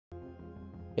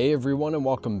Hey everyone, and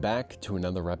welcome back to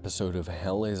another episode of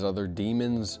Hell is Other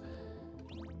Demons.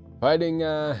 Fighting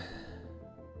the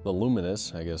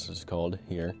Luminous, I guess it's called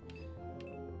here.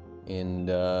 And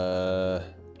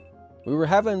we were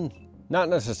having not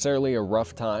necessarily a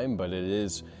rough time, but it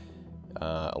is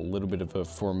a little bit of a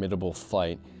formidable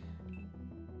fight.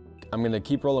 I'm gonna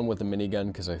keep rolling with the minigun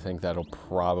because I think that'll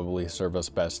probably serve us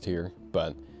best here,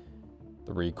 but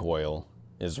the recoil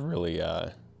is really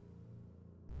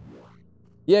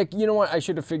yeah, you know what? I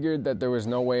should have figured that there was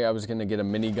no way I was going to get a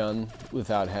minigun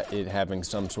without it having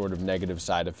some sort of negative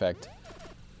side effect.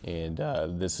 And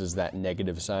this is that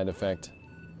negative side effect.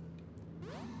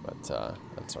 But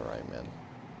that's alright, man.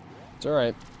 It's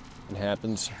alright. It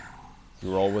happens.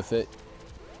 You roll with it.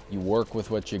 You work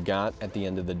with what you got at the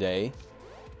end of the day.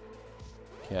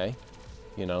 Okay?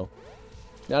 You know?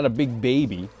 Not a big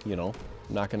baby, you know?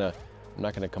 I'm not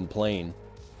gonna complain.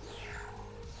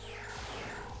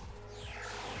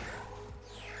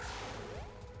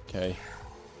 Okay,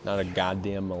 not a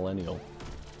goddamn millennial.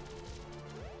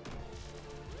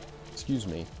 Excuse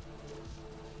me.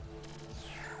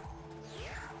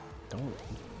 Don't.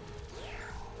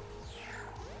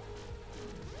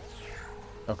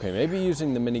 Okay, maybe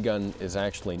using the minigun is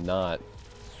actually not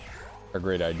a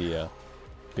great idea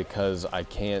because I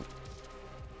can't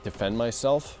defend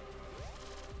myself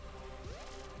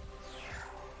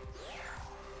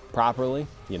properly,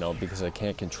 you know, because I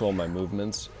can't control my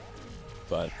movements.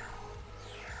 But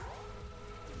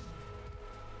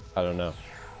I don't know.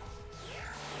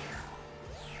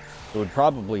 It would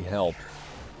probably help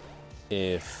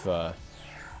if I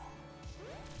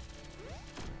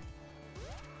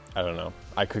don't know,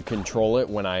 I could control it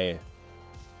when I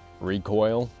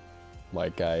recoil,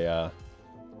 like I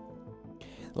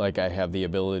have the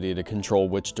ability to control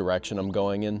which direction I'm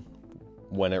going in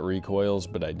when it recoils,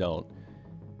 but I don't.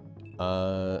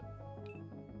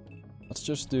 Let's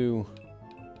just do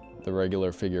the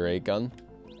regular figure 8 gun,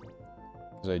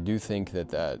 because I do think that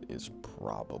that is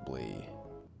probably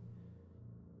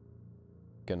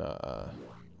gonna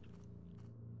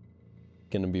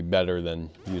be better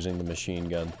than using the machine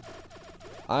gun.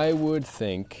 I would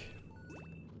think,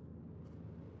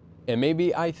 and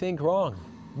maybe I think wrong,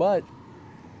 but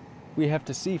we have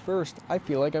to see first. I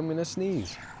feel like I'm gonna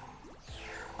sneeze.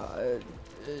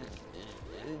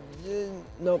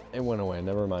 Nope, it went away,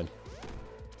 never mind.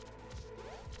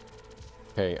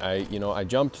 Okay, I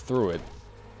jumped through it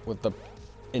with the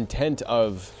intent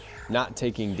of not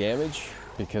taking damage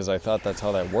because I thought that's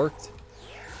how that worked.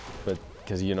 But,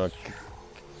 because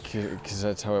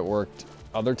that's how it worked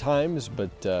other times,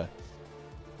 but,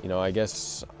 I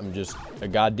guess I'm just a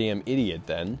goddamn idiot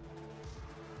then.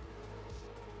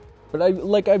 But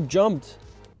I've jumped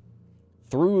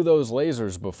through those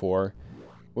lasers before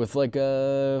with like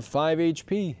a 5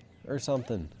 HP or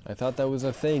something. I thought that was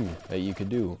a thing that you could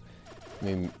do. I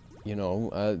mean,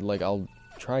 I'll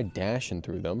try dashing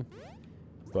through them,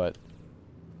 but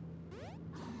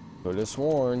could have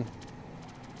sworn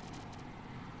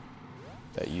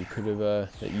that you could have,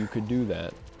 that you could do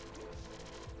that.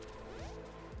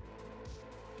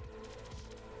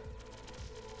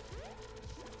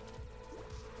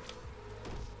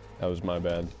 That was my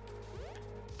bad.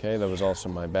 Okay, that was also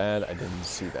my bad. I didn't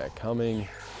see that coming.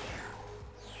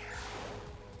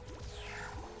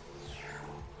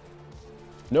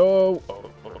 No!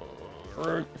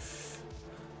 Okay,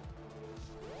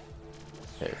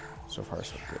 so far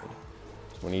so good.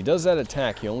 So when he does that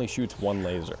attack, he only shoots one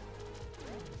laser.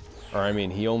 Or I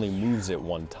mean, he only moves it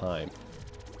one time.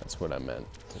 That's what I meant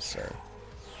to say.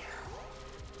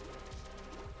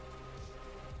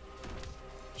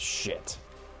 Shit.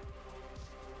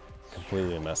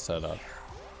 Completely messed that up.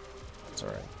 That's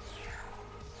alright.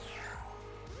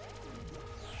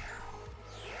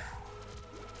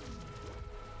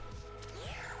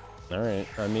 Alright,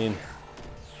 I mean,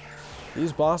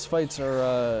 these boss fights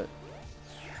are,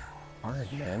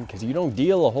 hard, man, because you don't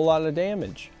deal a whole lot of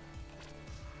damage.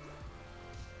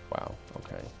 Wow,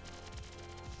 okay.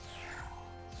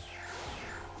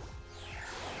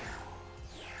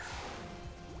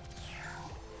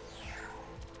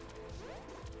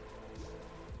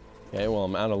 Okay, well,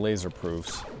 I'm out of laser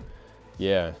proofs.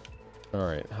 Yeah.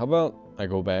 Alright, how about I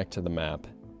go back to the map.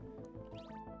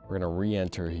 We're gonna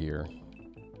re-enter here.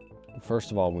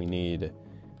 First of all, we need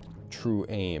true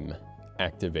aim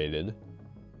activated,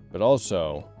 but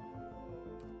also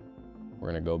we're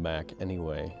gonna go back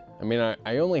anyway. I mean,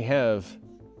 I only have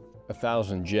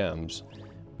 1,000 gems,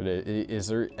 but is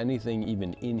there anything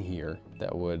even in here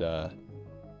that would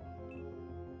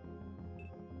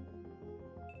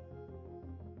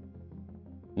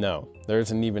no, there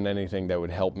isn't even anything that would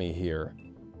help me here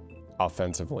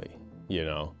offensively, you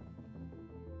know.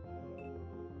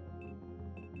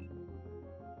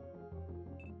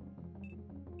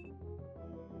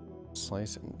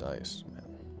 Slice and dice, man.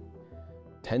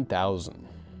 10,000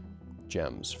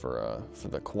 gems for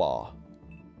the claw.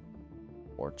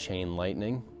 Or chain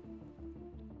lightning.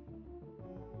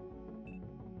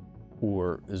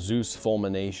 Or Zeus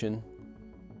fulmination.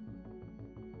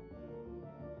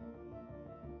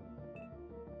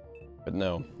 But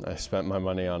no, I spent my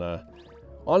money on a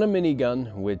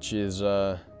minigun, which is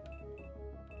has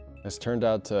turned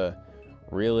out to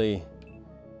really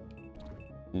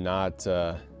not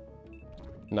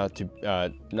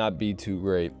be too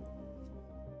great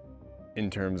in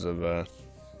terms of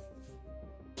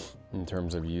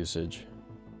usage.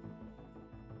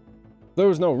 If there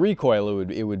was no recoil,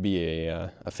 it would be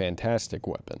a fantastic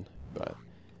weapon, but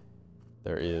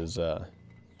there is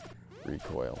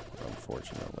recoil,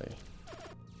 unfortunately.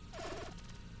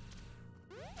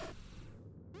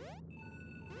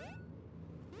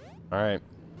 All right,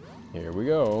 here we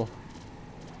go.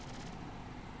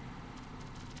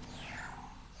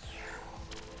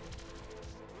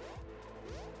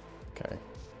 Okay.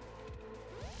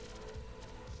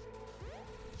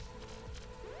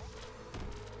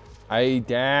 I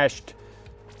dashed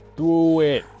through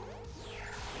it.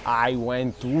 I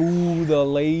went through the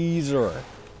laser.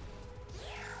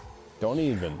 Don't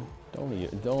even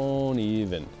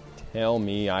tell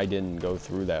me I didn't go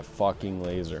through that fucking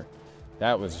laser.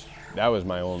 That was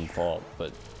my own fault,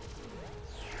 but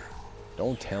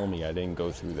don't tell me I didn't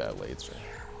go through that laser.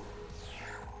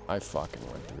 I fucking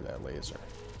went through that laser.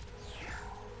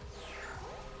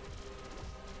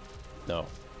 No.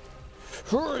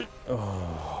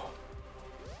 Oh.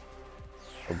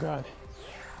 Oh god.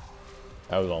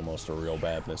 That was almost a real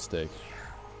bad mistake.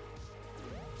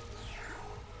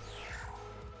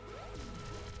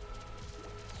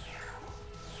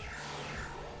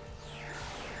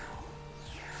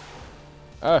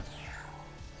 Ah.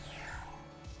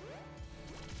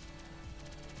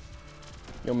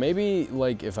 You know, maybe,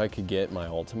 like, if I could get my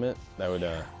ultimate, that would,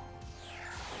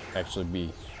 actually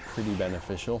be pretty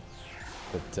beneficial.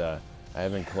 But, I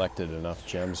haven't collected enough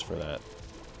gems for that.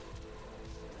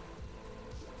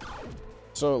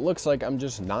 So it looks like I'm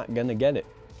just not gonna get it.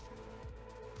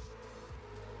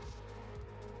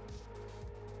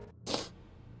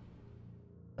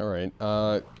 Alright,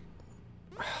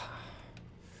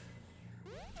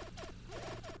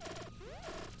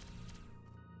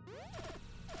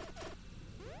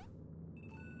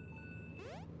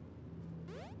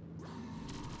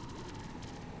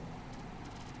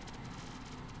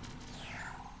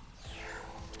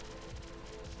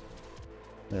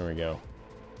 there we go.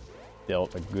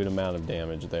 Dealt a good amount of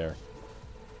damage there.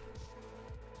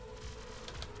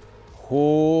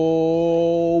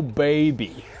 Oh,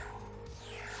 baby.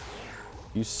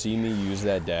 You see me use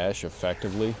that dash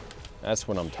effectively? That's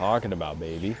what I'm talking about,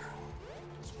 baby.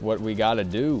 It's what we gotta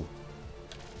do.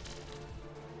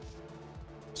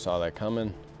 Saw that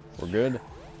coming. We're good.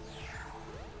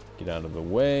 Get out of the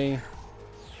way.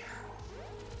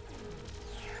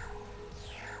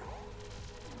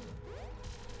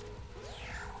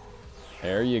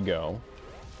 There you go.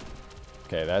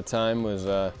 Okay, that time was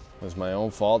my own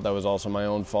fault. That was also my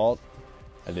own fault.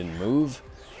 I didn't move,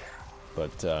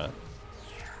 but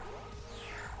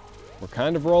we're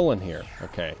kind of rolling here.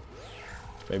 Okay,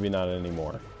 maybe not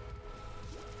anymore,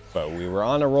 but we were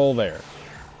on a roll there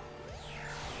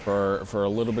for a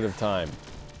little bit of time.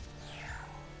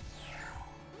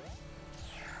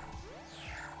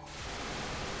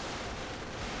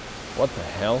 What the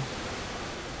hell?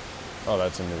 Oh,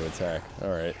 that's a new attack.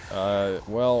 Alright.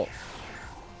 Well...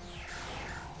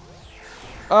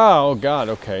 Oh, God,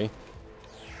 okay.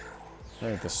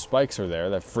 Alright, the spikes are there.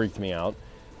 That freaked me out.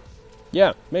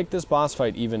 Yeah, make this boss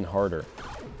fight even harder.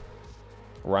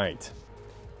 Right.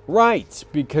 Right!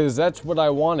 Because that's what I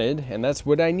wanted, and that's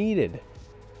what I needed.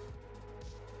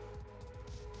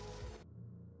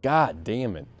 God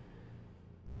damn it.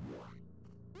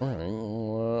 Alright,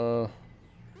 well,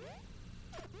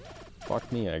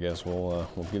 fuck me, I guess we'll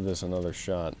give this another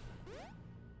shot.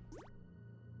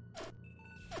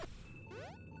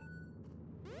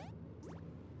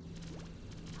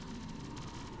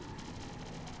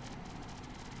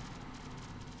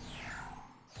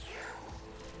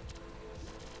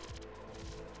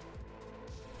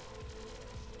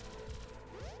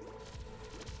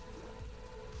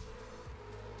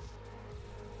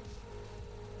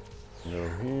 Go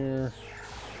here.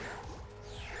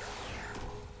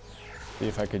 See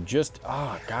if I could just...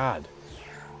 Oh, God.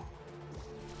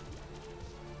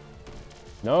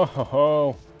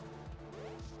 No!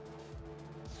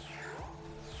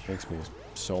 Makes me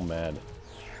so mad.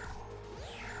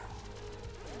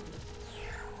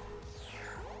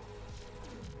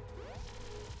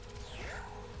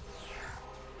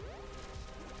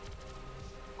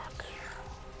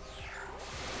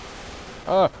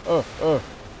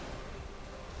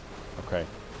 Okay.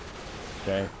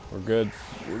 Okay, we're good.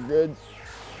 We're good.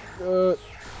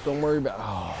 Don't worry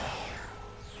about.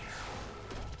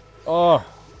 Oh.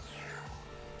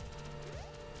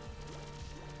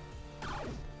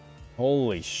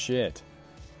 Holy shit.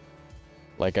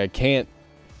 Like, I can't.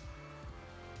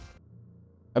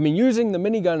 I mean, using the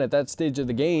minigun at that stage of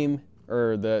the game,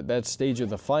 or that stage of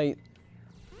the fight,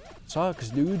 sucks,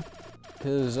 dude.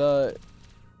 Because,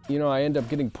 you know, I end up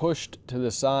getting pushed to the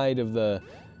side of the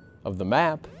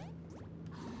map,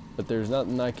 but there's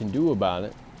nothing I can do about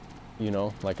it. You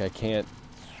know, like I can't,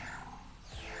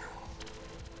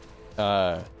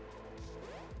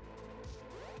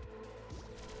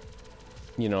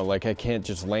 you know, like I can't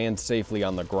just land safely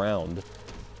on the ground.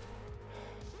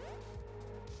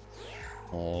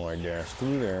 Oh, I dashed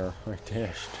through there. I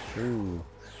dashed through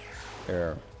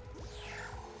there.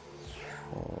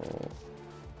 Oh.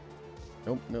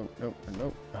 Nope, nope, nope,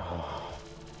 nope. Oh.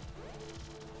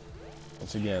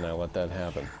 Once again, I let that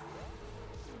happen.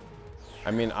 I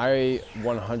mean, I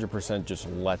 100% just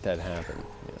let that happen.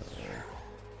 Yeah,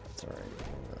 that's alright.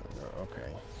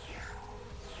 Okay.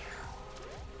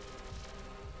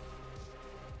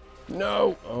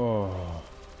 No! Oh.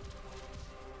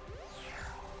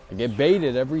 I get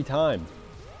baited every time.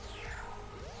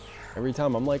 Every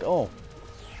time I'm like, oh,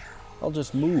 I'll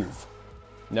just move.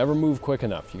 Never move quick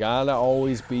enough. You gotta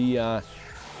always be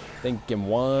thinking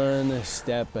one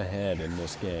step ahead in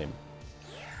this game.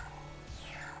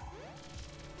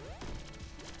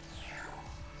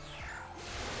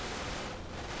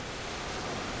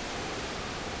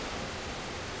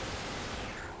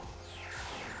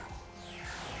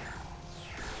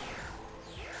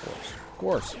 Of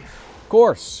course. Of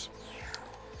course.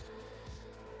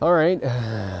 All right.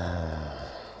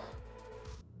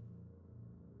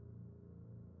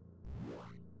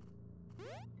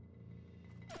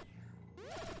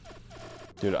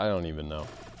 Dude, I don't even know.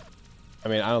 I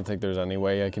mean, I don't think there's any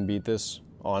way I can beat this,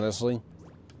 honestly.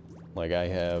 Like, I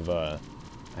have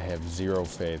zero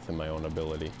faith in my own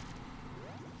ability.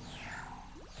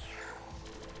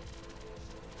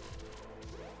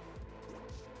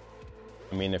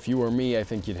 I mean, if you were me, I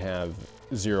think you'd have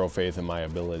zero faith in my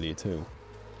ability, too.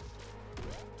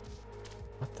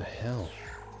 What the hell?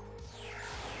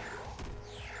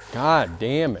 God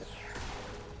damn it.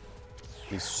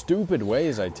 These stupid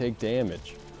ways I take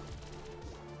damage.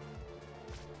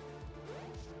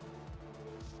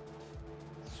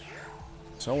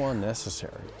 So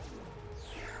unnecessary.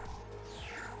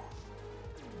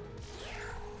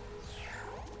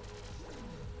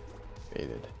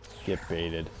 Baited. Get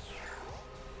baited.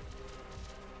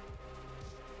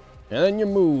 And then you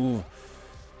move.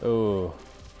 Oh.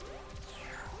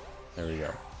 There we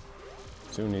go.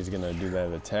 Soon he's gonna do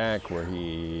that attack where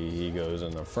he goes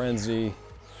in a frenzy.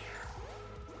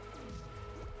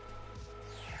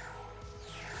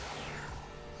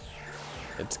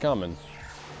 It's coming.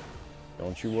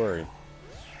 Don't you worry.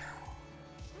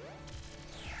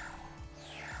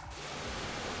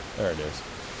 There it is.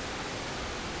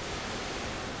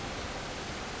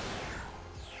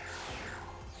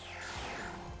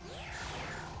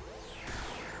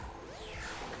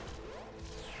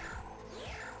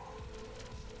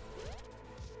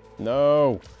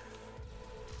 No.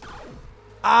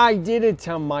 I did it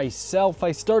to myself.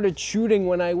 I started shooting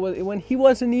when he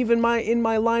wasn't even in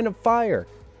my line of fire.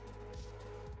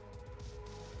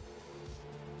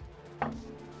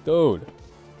 Dude.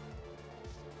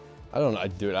 I don't know,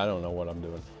 dude, I don't know what I'm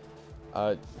doing.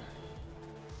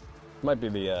 Might be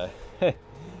the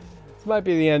this might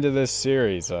be the end of this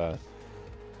series,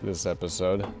 this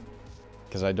episode,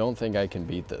 because I don't think I can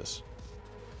beat this.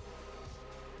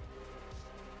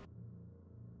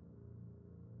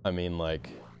 I mean, like,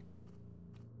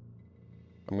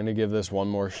 I'm gonna give this one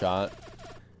more shot.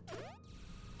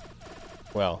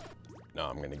 Well, no,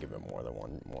 I'm gonna give it more than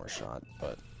one more shot,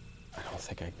 but I don't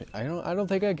think I don't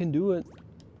think I can do it.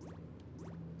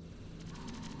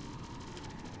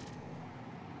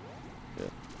 Yeah.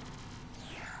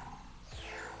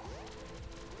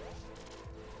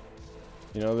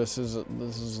 You know, this is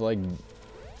like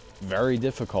very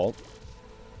difficult.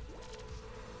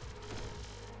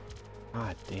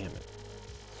 God damn it.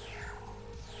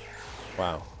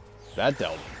 Wow. That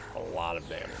dealt a lot of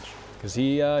damage. Because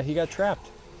he got trapped.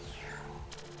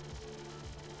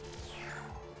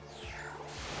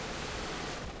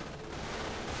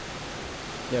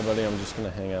 Yeah, buddy, I'm just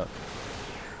gonna hang out.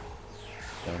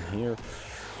 Down here.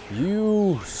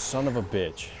 You son of a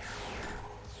bitch.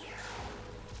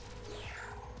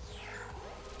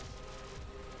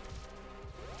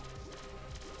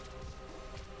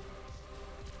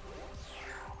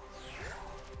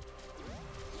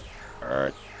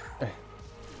 Alright.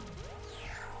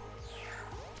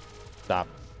 Stop.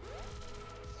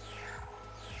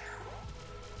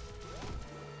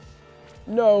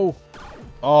 No.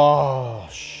 Oh,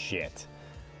 shit.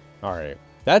 Alright.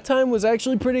 That time was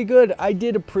actually pretty good. I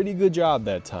did a pretty good job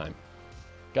that time.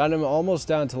 Got him almost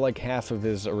down to like half of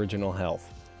his original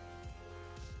health.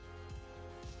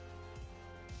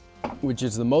 Which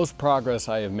is the most progress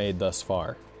I have made thus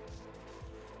far.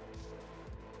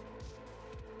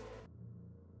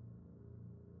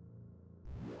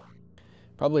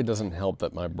 Probably doesn't help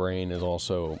that my brain is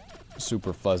also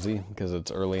super fuzzy because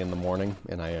it's early in the morning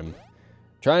and I am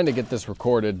trying to get this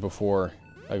recorded before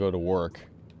I go to work.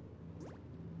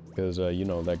 Because, you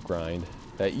know, that grind.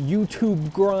 That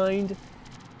YouTube grind.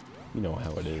 You know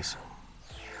how it is.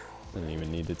 I don't even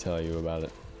need to tell you about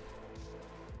it.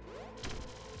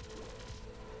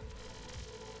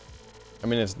 I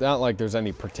mean, it's not like there's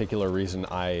any particular reason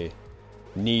I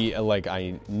need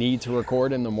to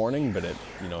record in the morning, but it,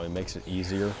 you know, it makes it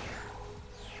easier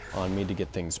on me to get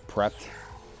things prepped.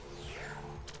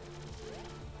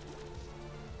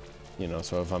 You know,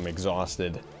 so if I'm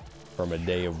exhausted from a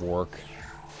day of work,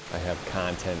 I have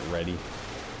content ready.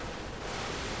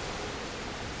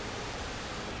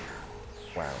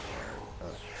 Wow.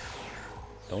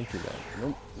 Don't do that.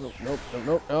 Nope, nope, nope, nope,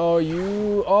 nope. Oh,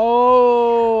 you...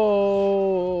 Oh!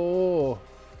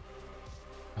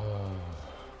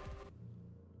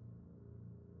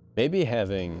 Maybe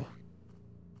having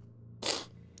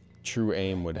true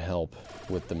aim would help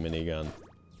with the minigun.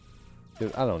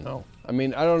 I don't know. I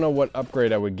mean, I don't know what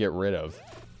upgrade I would get rid of.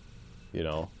 You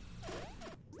know?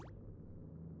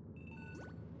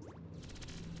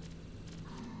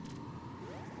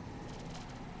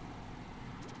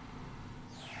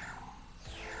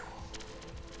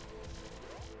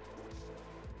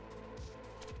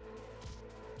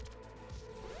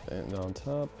 And on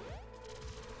top.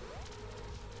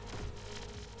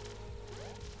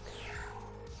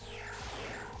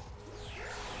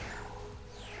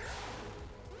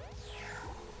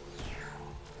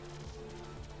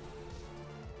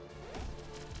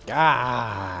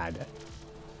 God.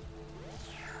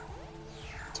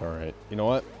 It's alright. You know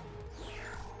what?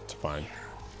 It's fine.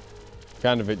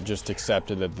 Kind of just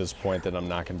accepted at this point that I'm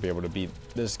not going to be able to beat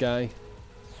this guy.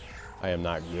 I am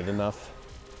not good enough.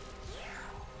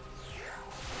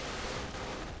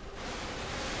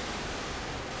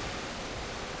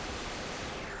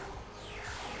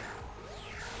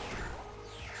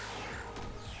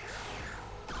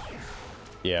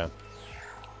 Yeah.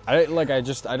 I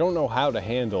don't know how to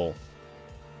handle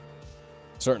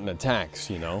certain attacks,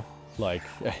 you know? Like,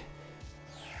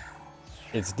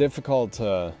 it's difficult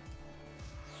to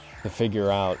figure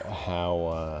out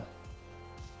how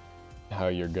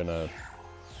you're gonna,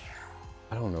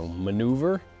 I don't know,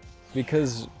 maneuver,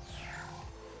 because,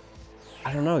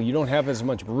 I don't know, you don't have as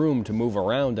much room to move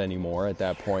around anymore at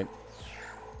that point.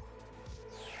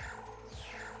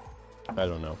 I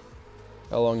don't know.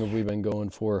 How long have we been going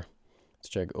for? Let's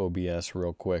check OBS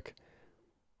real quick.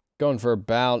 Going for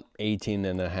about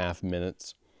 18.5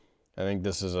 minutes. I think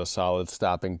this is a solid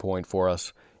stopping point for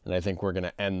us, and I think we're going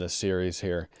to end the series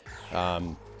here.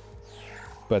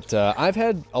 But I've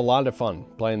had a lot of fun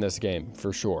playing this game,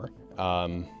 for sure.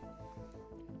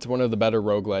 It's one of the better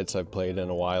roguelites I've played in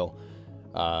a while.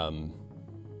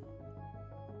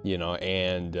 You know,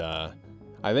 and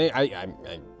I think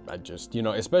I just, you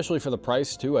know, especially for the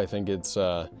price too, I think it's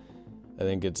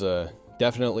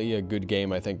definitely a good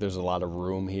game. I think there's a lot of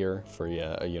room here for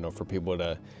you know, for people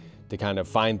to kind of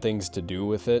find things to do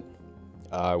with it,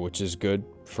 which is good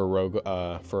for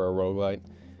a roguelite.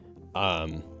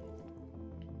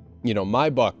 You know, my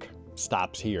buck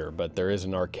stops here, but there is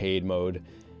an arcade mode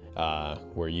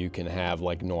where you can have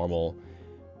like normal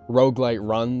roguelite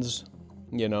runs,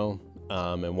 you know,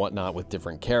 and whatnot with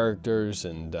different characters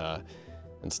and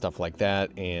stuff like that.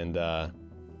 And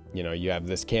you know, you have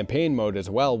this campaign mode as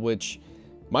well, which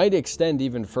might extend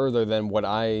even further than what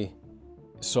I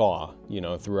saw, you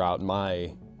know, throughout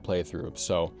my playthrough.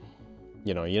 So,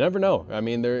 you know, you never know. I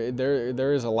mean,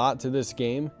 there is a lot to this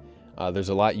game. There's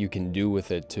a lot you can do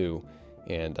with it too,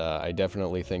 and I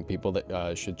definitely think people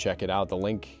that should check it out. The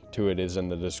link to it is in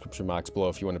the description box below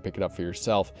if you want to pick it up for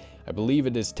yourself. I believe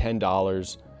it is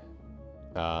 $10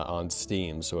 on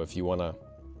Steam, so if you want to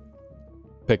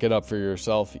pick it up for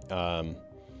yourself,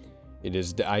 it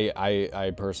is.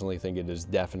 I personally think it is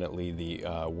definitely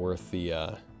the worth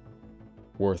the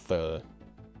worth the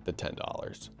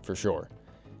 $10 for sure.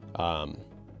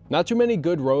 Not too many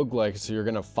good roguelikes you're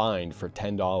gonna find for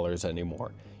 $10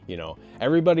 anymore. You know,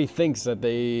 everybody thinks that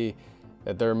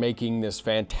they're making this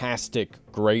fantastic,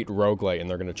 great roguelike and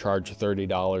they're gonna charge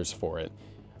 $30 for it.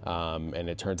 And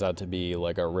it turns out to be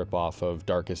like a ripoff of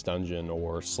Darkest Dungeon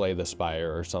or Slay the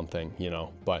Spire or something, you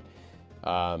know. But,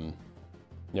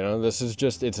 you know, this is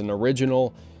just, it's an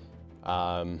original,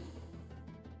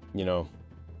 you know,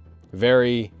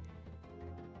 very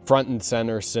front and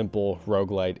center, simple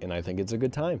roguelite, and I think it's a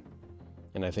good time.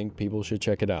 And I think people should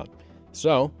check it out.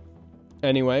 So,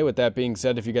 anyway, with that being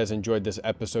said, if you guys enjoyed this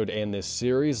episode and this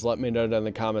series, let me know down in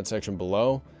the comment section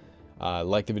below.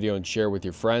 Like the video and share with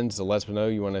your friends. It lets me know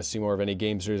you want to see more of any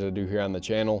game series I do here on the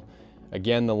channel.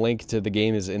 Again, the link to the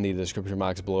game is in the description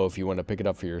box below if you want to pick it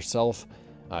up for yourself.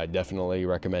 I definitely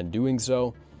recommend doing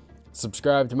so.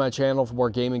 Subscribe to my channel for more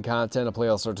gaming content. I play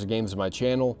all sorts of games on my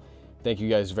channel. Thank you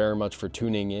guys very much for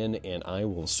tuning in, and I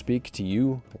will speak to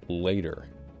you later.